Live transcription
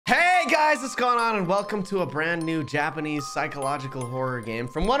guys, what's going on, and welcome to a brand new Japanese psychological horror game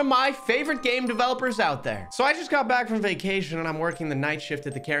from one of my favorite game developers out there. So I just got back from vacation and I'm working the night shift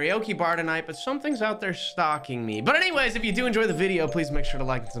at the Karaoke Bar tonight, but something's out there stalking me. But anyways, if you do enjoy the video, please make sure to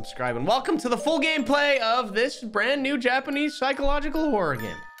like and subscribe, and welcome to the full gameplay of this brand new Japanese psychological horror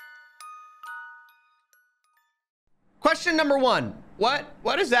game. Question number one.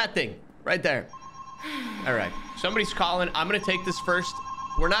 What is that thing right there? All right, somebody's calling. I'm gonna take this first.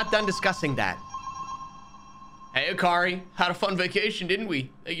 We're not done discussing that. Hey, Akari, had a fun vacation, didn't we?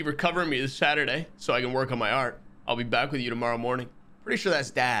 Thank you for covering me this Saturday so I can work on my art. I'll be back with you tomorrow morning. Pretty sure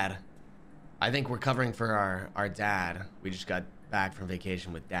that's Dad. I think we're covering for our dad. We just got back from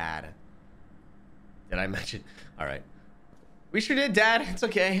vacation with Dad. Did I mention? All right. We sure did, Dad. It's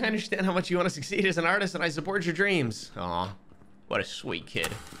okay. I understand how much you want to succeed as an artist, and I support your dreams. Aw, what a sweet kid.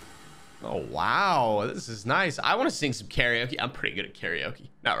 Oh, wow. This is nice. I want to sing some karaoke. I'm pretty good at karaoke.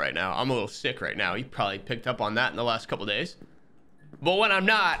 Not right now. I'm a little sick right now. You probably picked up on that in the last couple days. But when I'm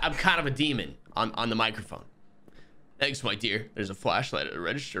not, I'm kind of a demon on the microphone. Thanks, my dear. There's a flashlight at the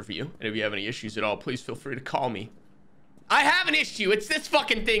register for you. And if you have any issues at all, please feel free to call me. I have an issue. It's this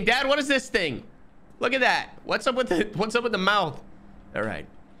fucking thing, Dad. What is this thing? Look at that. What's up with the mouth? All right.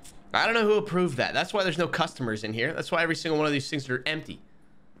 I don't know who approved that. That's why there's no customers in here. That's why every single one of these things are empty.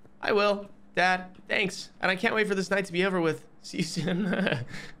 I will, Dad. Thanks. And I can't wait for this night to be over with. See you soon.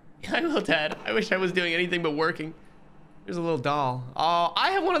 I will, Dad. I wish I was doing anything but working. There's a little doll. Oh,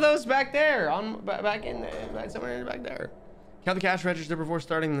 I have one of those back there. Back somewhere back there. Count the cash register before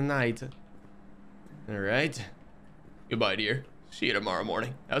starting the night. All right. Goodbye, dear. See you tomorrow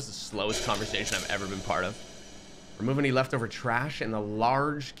morning. That was the slowest conversation I've ever been part of. Remove any leftover trash in the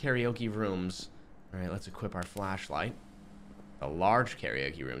large karaoke rooms. All right, let's equip our flashlight. The large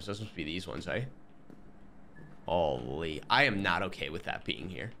karaoke rooms. Those must be these ones, eh? Holy. I am not okay with that being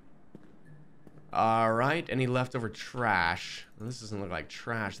here. All right. Any leftover trash? Well, this doesn't look like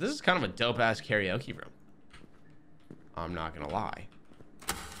trash. This is kind of a dope-ass karaoke room. I'm not going to lie.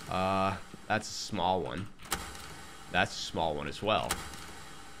 That's a small one. That's a small one as well.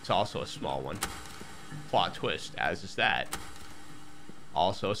 It's also a small one. Plot twist, as is that.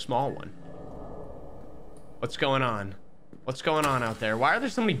 Also a small one. What's going on? What's going on out there? Why are there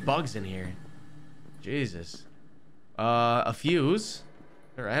so many bugs in here? Jesus. A fuse.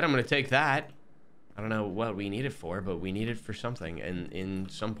 All right, I'm gonna take that. I don't know what we need it for, but we need it for something, and in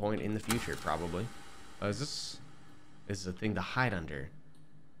some point in the future, probably. Is this a thing to hide under?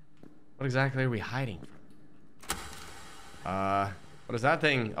 What exactly are we hiding from? What is that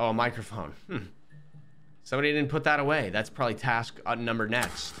thing? Oh, a microphone. Somebody didn't put that away. That's probably task number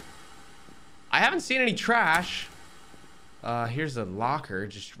next. I haven't seen any trash. Here's a locker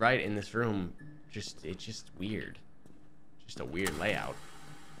just right in this room. It's just weird. Just a weird layout.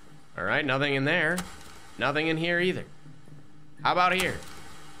 All right, nothing in there. Nothing in here either. How about here?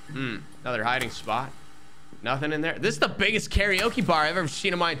 Another hiding spot. Nothing in there. This is the biggest karaoke bar I've ever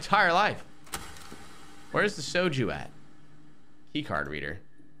seen in my entire life. Where's the soju at? Keycard reader.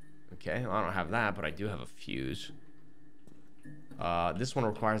 Okay, well, I don't have that, but I do have a fuse. This one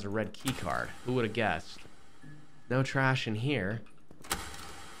requires a red keycard. Who would have guessed? No trash in here.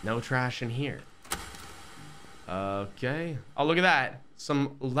 No trash in here. Okay. Oh, look at that.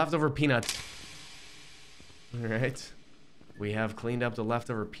 Some leftover peanuts. All right. We have cleaned up the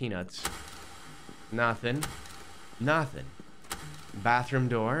leftover peanuts. Nothing. Nothing. Bathroom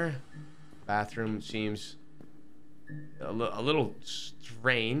door. Bathroom seems a little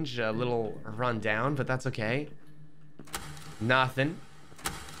strange, a little run down, but that's okay. Nothing.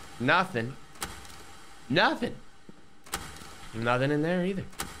 Nothing. Nothing. Nothing in there either.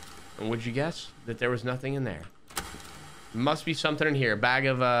 And would you guess that there was nothing in there? Must be something in here. A bag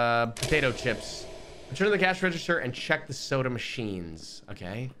of potato chips. Return to the cash register and check the soda machines.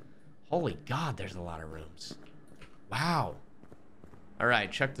 Okay. Holy God, there's a lot of rooms. Wow. All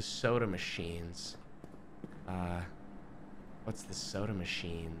right, check the soda machines. What's the soda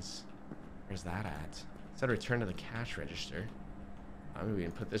machines? Where's that at? It said return to the cash register. Maybe we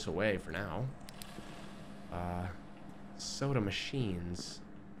can put this away for now. Soda machines.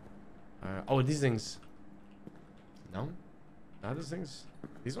 Oh, these things. No? Not these things.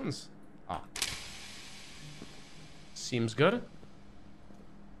 These ones. Oh. Seems good.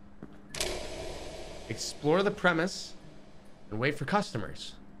 Explore the premise and wait for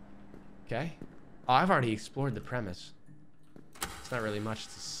customers. Okay. Oh, I've already explored the premise. It's not really much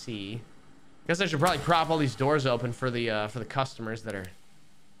to see. Guess I should probably prop all these doors open for the customers that are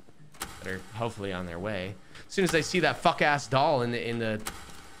hopefully on their way. As soon as they see that fuck ass doll in the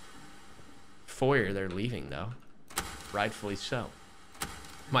foyer, they're leaving though. Rightfully so.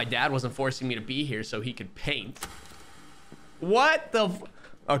 My dad wasn't forcing me to be here so he could paint. What the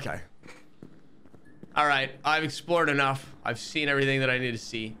okay. All right, I've explored enough. I've seen everything that I need to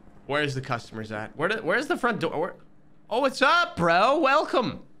see. Where's the customers at? Where's the front door? Oh, what's up, bro?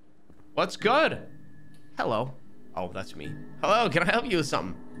 Welcome. What's good? Hello. Oh, that's me. Hello, can I help you with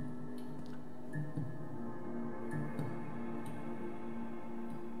something?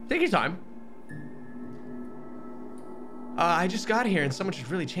 Take your time. I just got here and someone should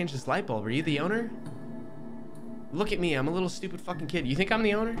really change this light bulb. Are you the owner? Look at me, I'm a little stupid fucking kid. You think I'm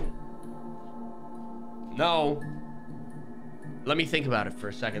the owner? No. Let me think about it for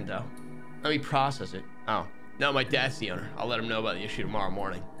a second though. Let me process it. Oh, no, my dad's the owner. I'll let him know about the issue tomorrow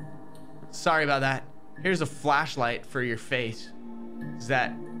morning. Sorry about that. Here's a flashlight for your face. Does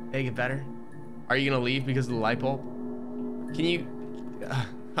that make it better? Are you gonna leave because of the light bulb? Can you...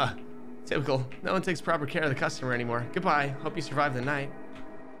 Typical. No one takes proper care of the customer anymore. Goodbye. Hope you survive the night.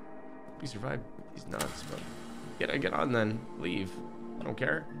 Hope you survive these nuts, but... Get on then. Leave. I don't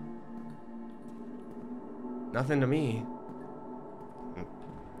care. Nothing to me.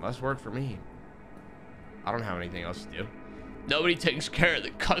 Less work for me. I don't have anything else to do. Nobody takes care of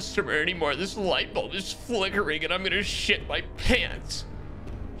the customer anymore. This light bulb is flickering and I'm gonna shit my pants.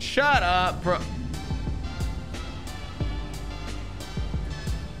 Shut up, bro.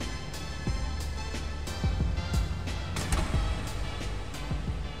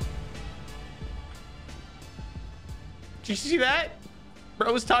 Did you see that?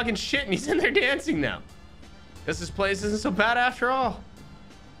 Bro was talking shit and he's in there dancing now. Guess this place isn't so bad after all.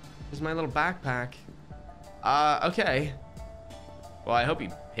 Here's my little backpack. Okay. Well, I hope he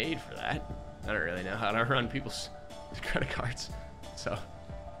paid for that. I don't really know how to run people's credit cards. So,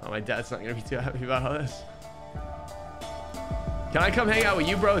 my dad's not gonna be too happy about all this. Can I come hang out with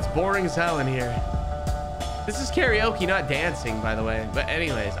you, bro? It's boring as hell in here. This is karaoke, not dancing, by the way. But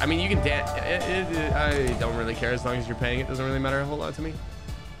anyways, I mean, you can dance. I don't really care as long as you're paying. It doesn't really matter a whole lot to me.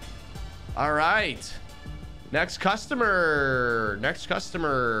 All right. Next customer. Next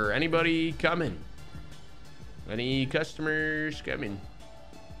customer. Anybody coming? Any customers coming?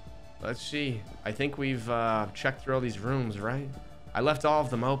 Let's see. I think we've checked through all these rooms, right? I left all of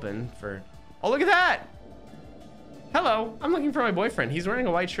them open for... Oh, look at that! Hello, I'm looking for my boyfriend. He's wearing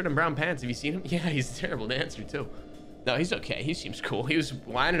a white shirt and brown pants. Have you seen him? Yeah, he's a terrible dancer too. No, he's okay. He seems cool. He was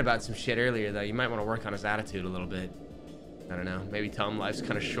whining about some shit earlier though. You might want to work on his attitude a little bit. I don't know. Maybe tell him life's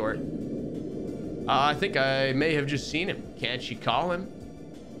kind of short. I think I may have just seen him. Can't you call him?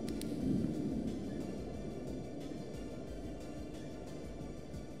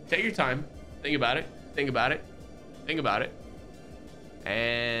 Take your time. Think about it. Think about it. Think about it.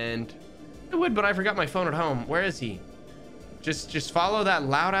 And I would, but I forgot my phone at home. Where is he? Just follow that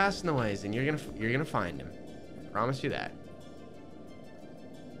loud ass noise, and you're gonna find him. Promise you that.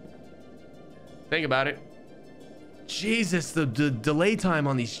 Think about it. Jesus, the delay time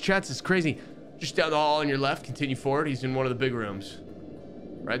on these chats is crazy. Just down the hall on your left. Continue forward. He's in one of the big rooms.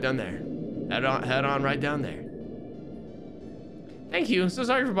 Right down there. Head on right down there. Thank you. So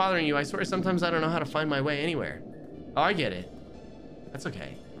sorry for bothering you. I swear sometimes I don't know how to find my way anywhere. Oh, I get it. That's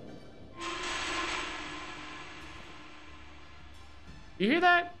okay. You hear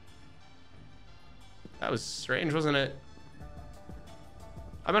that? That was strange, wasn't it?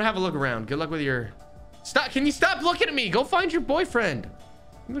 I'm gonna have a look around. Good luck with your... Stop! Can you stop looking at me? Go find your boyfriend. What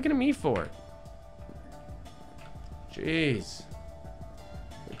are you looking at me for? Jeez.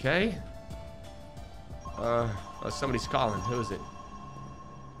 Okay. Oh, somebody's calling. Who is it?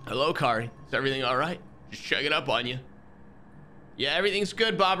 Hello, Kari. Is everything all right? Just checking up on you. Yeah, everything's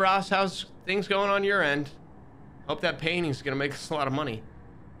good, Bob Ross. How's things going on your end? Hope that painting's gonna make us a lot of money.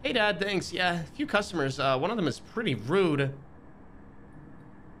 Hey, Dad, thanks. Yeah, a few customers. One of them is pretty rude.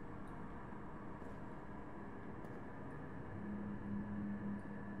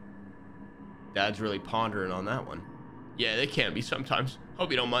 Dad's really pondering on that one. Yeah, they can be sometimes.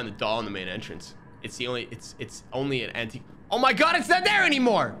 Hope you don't mind the doll in the main entrance. It's only an antique. Oh my God, it's not there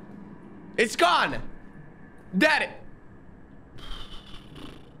anymore. It's gone. Dad.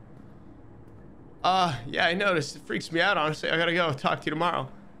 Yeah, I noticed. It freaks me out, honestly. I gotta go. Talk to you tomorrow.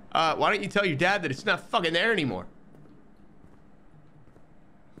 Why don't you tell your dad that it's not fucking there anymore?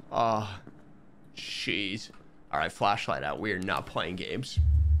 Jeez. All right, flashlight out. We are not playing games.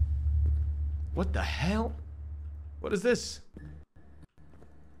 What the hell? What is this?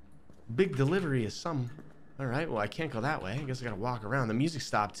 Big delivery is some... All right, well, I can't go that way. I guess I gotta walk around. The music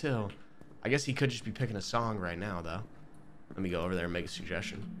stopped, too. I guess he could just be picking a song right now, though. Let me go over there and make a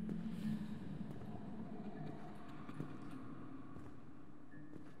suggestion.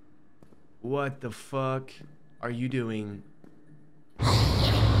 What the fuck are you doing?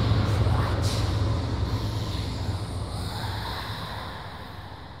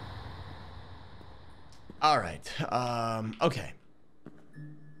 All right. Okay.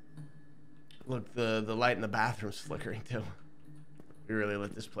 Look, the light in the bathroom's flickering too. We really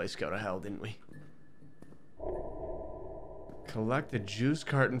let this place go to hell, didn't we? Collect a juice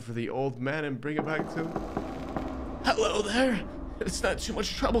carton for the old man and bring it back to him. Hello there. If it's not too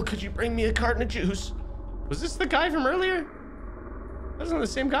much trouble, could you bring me a carton of juice? Was this the guy from earlier? That isn't the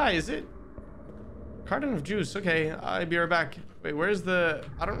same guy, is it? Carton of juice. Okay, I'll be right back. Wait, where's the...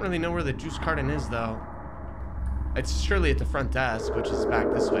 I don't really know where the juice carton is, though. It's surely at the front desk, which is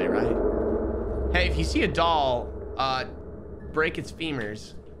back this way, right? Hey, if you see a doll, break its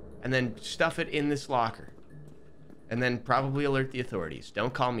femurs and then stuff it in this locker. And then probably alert the authorities.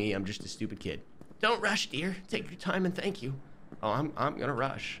 Don't call me, I'm just a stupid kid. Don't rush, dear. Take your time and thank you. Oh, I'm gonna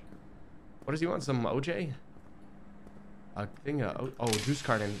rush. What does he want? Some OJ? A thing, oh, juice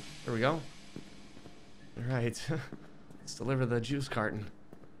carton. There we go. All right. Let's deliver the juice carton.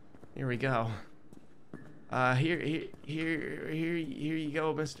 Here we go. Here you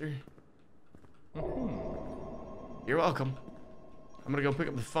go, mister. You're welcome. I'm gonna go pick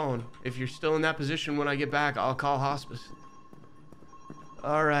up the phone. If you're still in that position when I get back, I'll call hospice.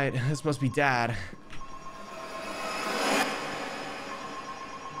 All right, this must be Dad.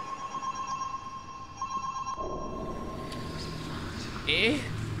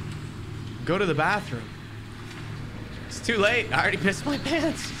 Go to the bathroom. It's too late. I already pissed my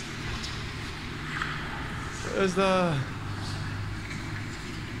pants. Where's the...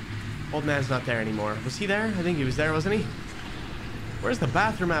 Old man's not there anymore. Was he there? I think he was there, wasn't he? Where's the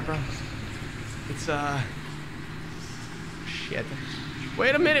bathroom at, bro? It's, shit.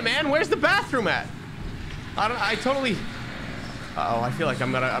 Wait a minute, man. Where's the bathroom at? I totally... Uh-oh, I feel like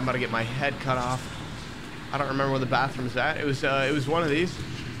I'm gonna get my head cut off. I don't remember where the bathroom's at. It was one of these.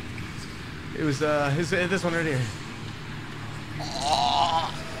 It was, this one right here.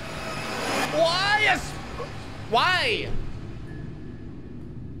 Oh. Why?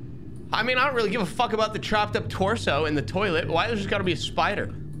 I mean, I don't really give a fuck about the chopped up torso in the toilet. Why there's just gotta be a spider?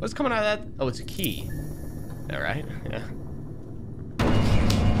 What's coming out of that? Oh, it's a key. All right, yeah.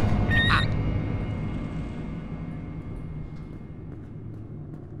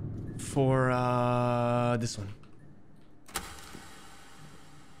 For, this one.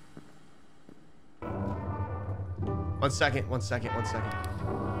 One second.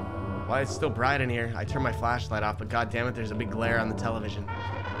 Why it's still bright in here? I turned my flashlight off, but god damn it, there's a big glare on the television.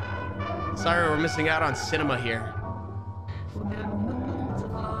 Sorry, we're missing out on cinema here.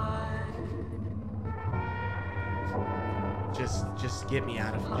 Just get me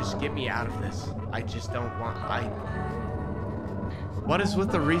out of this. I just don't want. What is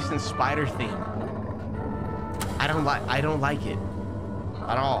with the recent spider theme? I don't like it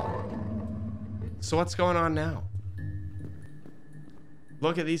at all. So what's going on now?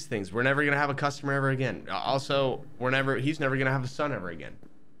 Look at these things. We're never gonna have a customer ever again. Also, he's never gonna have a son ever again.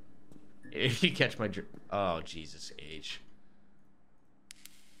 If you catch my oh Jesus H.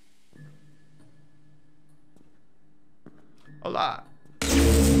 Hola.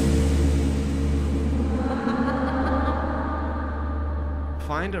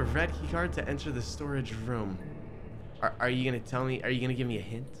 Find a red keycard to enter the storage room. Are you gonna tell me? Are you gonna give me a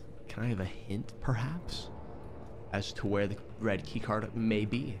hint? Can I have a hint, perhaps, as to where the red keycard may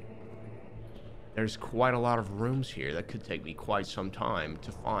be? There's quite a lot of rooms here that could take me quite some time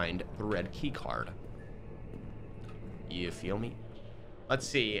to find the red keycard. You feel me? Let's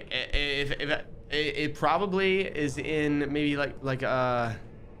see. If it probably is in maybe like oh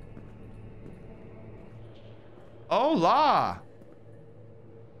la.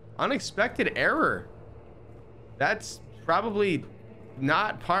 Unexpected error. That's probably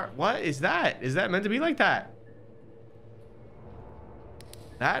not part. What is that? Is that meant to be like that?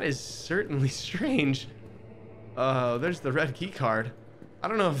 That is certainly strange. There's the red key card. I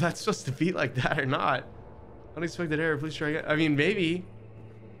don't know if that's supposed to be like that or not. Unexpected error, please try again. I mean, maybe.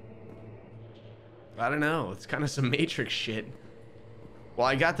 I don't know. It's kind of some Matrix shit. Well,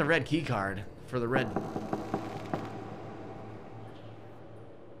 I got the red key card for the red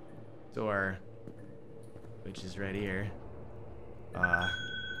door, which is right here. And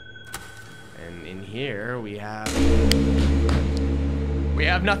in here we have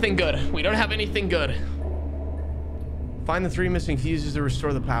nothing good. We don't have anything good. Find the 3 missing fuses to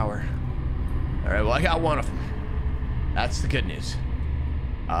restore the power. All right, well, I got one of them. That's the good news.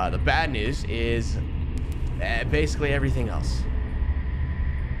 The bad news is basically everything else.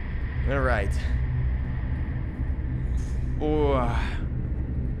 All right.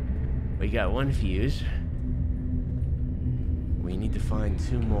 We got 1 fuse. We need to find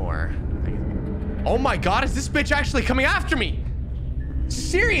 2 more. Oh my god, is this bitch actually coming after me?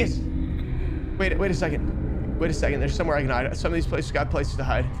 Serious? Wait a second. Wait a second. There's somewhere I can hide. Some of these places got places to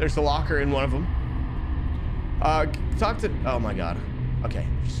hide. There's the locker in one of them. Talk to... Oh, my God. Okay.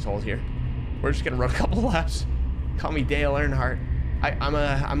 Just hold here. We're just going to run a couple of laps. Call me Dale Earnhardt. I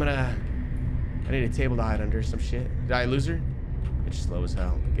need a table to hide under some shit. Did I lose her? It's slow as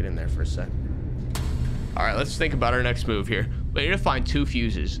hell. Get in there for a sec. All right, let's think about our next move here. We need to find 2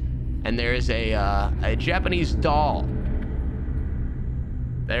 fuses. And there is a Japanese doll.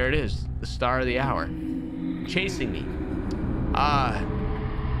 There it is. The star of the hour. Chasing me.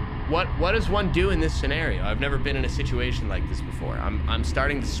 What does one do in this scenario? I've never been in a situation like this before. I'm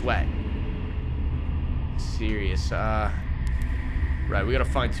starting to sweat. Serious. Right, we gotta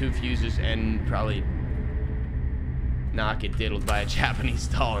find 2 fuses and probably not get diddled by a Japanese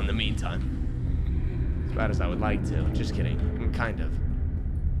doll in the meantime. As bad as I would like to. Just kidding. Kind of.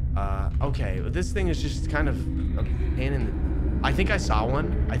 Okay, this thing is just kind of a pain in the... I think I saw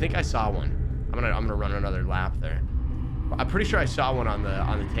one. I'm gonna run another lap there. I'm pretty sure I saw one on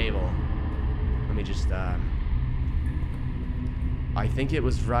the table. Let me just I think it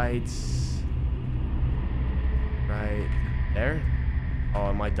was right there. Oh,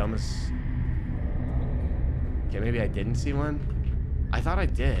 am I dumb as... Okay, maybe I didn't see one. I thought I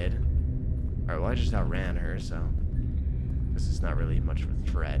did. All right, well, I just outran her, so this is not really much of a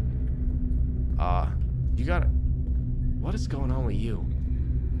threat. You got... What is going on with you?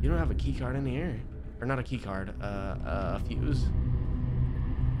 You don't have a key card in here? Or not a key card, a fuse?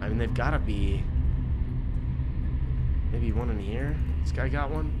 I mean, they've gotta be... Maybe one in here? This guy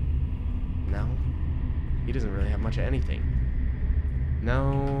got one? No. He doesn't really have much of anything.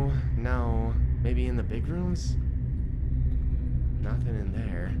 No. Maybe in the big rooms? Nothing in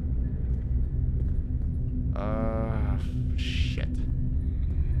there. Shit.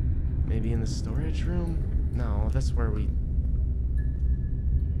 Maybe in the storage room? No, that's where we...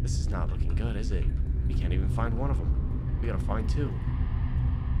 This is not looking good, is it? We can't even find one of them. We gotta find 2.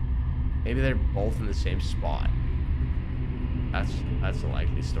 Maybe they're both in the same spot. That's a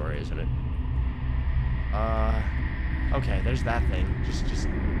likely story, isn't it? Okay, there's that thing. Just...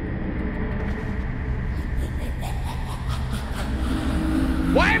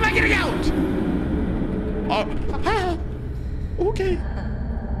 Why am I getting out? Okay.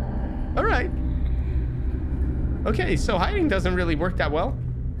 All right. Okay, so hiding doesn't really work that well.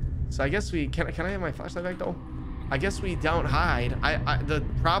 So I guess we... Can I have my flashlight back, though? I guess we don't hide. The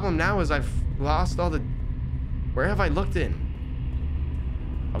problem now is I've lost all the... Where have I looked in?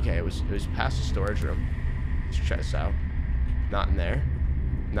 Okay, it was past the storage room. Let's try this out. Not in there.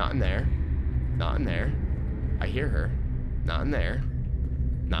 Not in there. Not in there. I hear her. Not in there.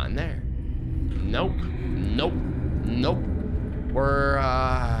 Not in there. Nope. We're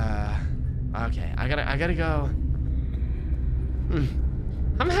okay. I gotta go.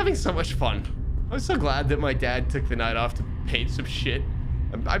 I'm having so much fun. I'm so glad that my dad took the night off to paint some shit.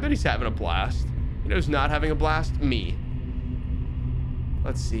 I bet he's having a blast. You know who's not having a blast? Me.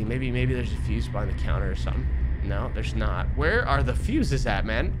 Let's see. Maybe there's a fuse behind the counter or something. No, there's not. Where are the fuses at,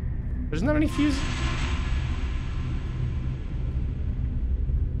 man? There's not any fuses.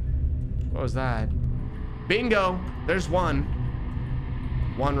 What was that? Bingo! There's one.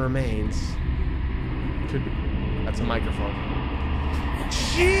 One remains. Could be. That's a microphone.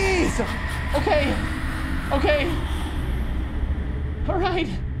 Jeez! Okay. All right.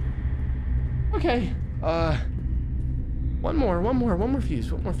 Okay. One more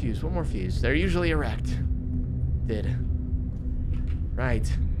fuse. They're usually erect. Right.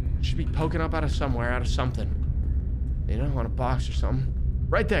 Should be poking up out of somewhere, out of something. You know, on a box or something.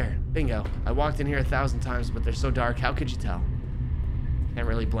 Right there. Bingo. I walked in here 1,000 times, but they're so dark. How could you tell? Can't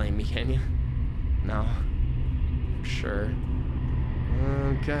really blame me, can you? No. Sure.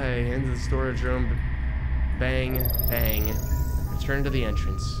 Okay. Into the storage room. Bang. Return to the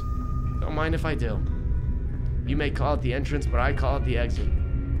entrance. Don't mind if I do. You may call it the entrance, but I call it the exit.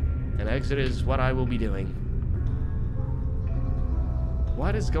 And exit is what I will be doing.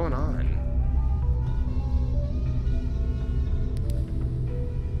 What is going on?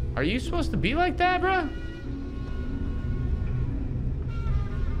 Are you supposed to be like that, bruh?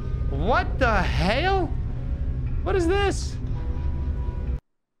 What the hell? What is this?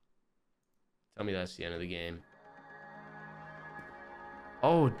 Tell me that's the end of the game.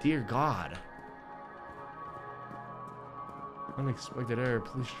 Oh, dear God. Unexpected error.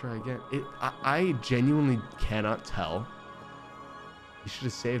 Please try again. I genuinely cannot tell. You should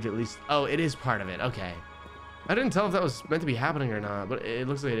have saved at least... Oh, it is part of it. Okay. I didn't tell if that was meant to be happening or not, but it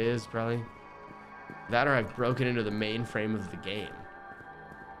looks like it is, probably. That or I've broken into the mainframe of the game.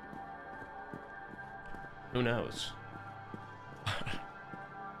 Who knows?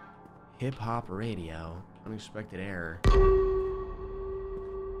 Hip-hop radio. Unexpected error.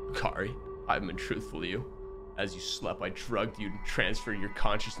 Kari, I've been truthful to you. As you slept, I drugged you and transferred your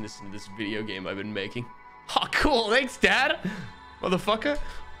consciousness into this video game I've been making. Oh, cool. Thanks, Dad. Motherfucker.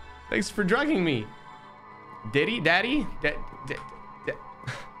 Thanks for drugging me. Daddy?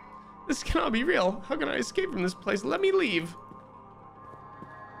 This cannot be real. How can I escape from this place? Let me leave.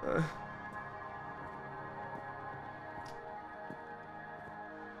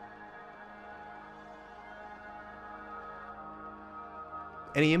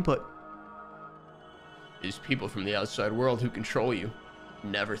 Any input? These people from the outside world who control you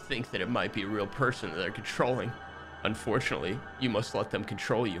never think that it might be a real person that they're controlling. Unfortunately, you must let them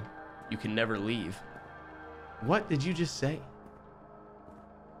control you. You can never leave. What did you just say?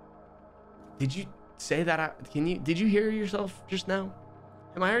 Did you say that? Did you hear yourself just now?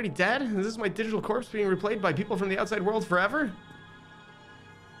 Am I already dead? Is this my digital corpse being replayed by people from the outside world forever?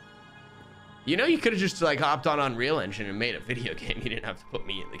 You know, you could have just like hopped on Unreal Engine and made a video game. You didn't have to put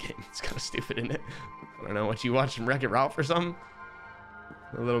me in the game. It's kind of stupid, isn't it? I don't know, what you watching, Wreck-It Ralph or something?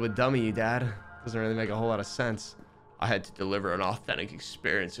 A little bit dummy, you Dad. Doesn't really make a whole lot of sense. I had to deliver an authentic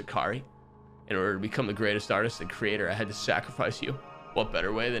experience, Akari. In order to become the greatest artist and creator, I had to sacrifice you. What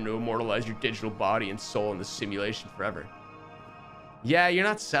better way than to immortalize your digital body and soul in the simulation forever? Yeah, you're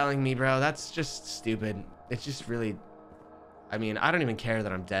not selling me, bro. That's just stupid. It's just really... I mean, I don't even care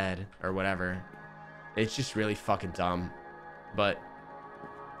that I'm dead or whatever. It's just really fucking dumb. But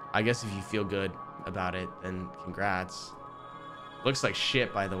I guess if you feel good about it, then congrats. Looks like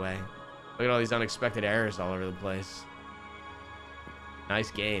shit, by the way. Look at all these unexpected errors all over the place.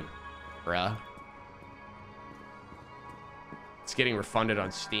 Nice game, bruh. It's getting refunded on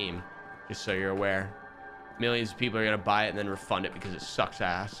Steam, just so you're aware. Millions of people are gonna buy it and then refund it because it sucks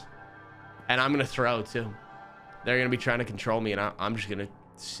ass. And I'm gonna throw too. They're gonna be trying to control me, and I'm just gonna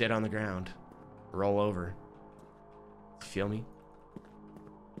sit on the ground, roll over. Feel me?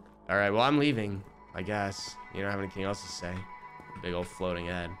 All right, well, I'm leaving, I guess. You don't have anything else to say. Big old floating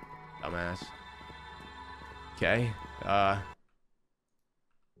head, dumbass. Okay.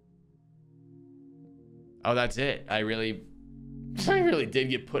 Oh, that's it. I really did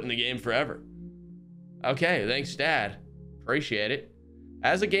get put in the game forever. Okay, thanks, Dad. Appreciate it.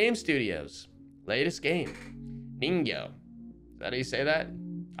 As a Game Studios, latest game, Ningyo. Is that how you say that?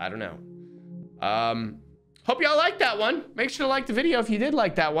 I don't know. Hope y'all liked that one. Make sure to like the video if you did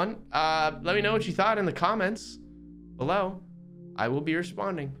like that one. Let me know what you thought in the comments below. I will be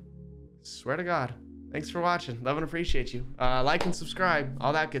responding. Swear to God. Thanks for watching. Love and appreciate you. Like and subscribe.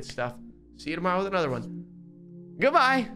 All that good stuff. See you tomorrow with another one. Goodbye.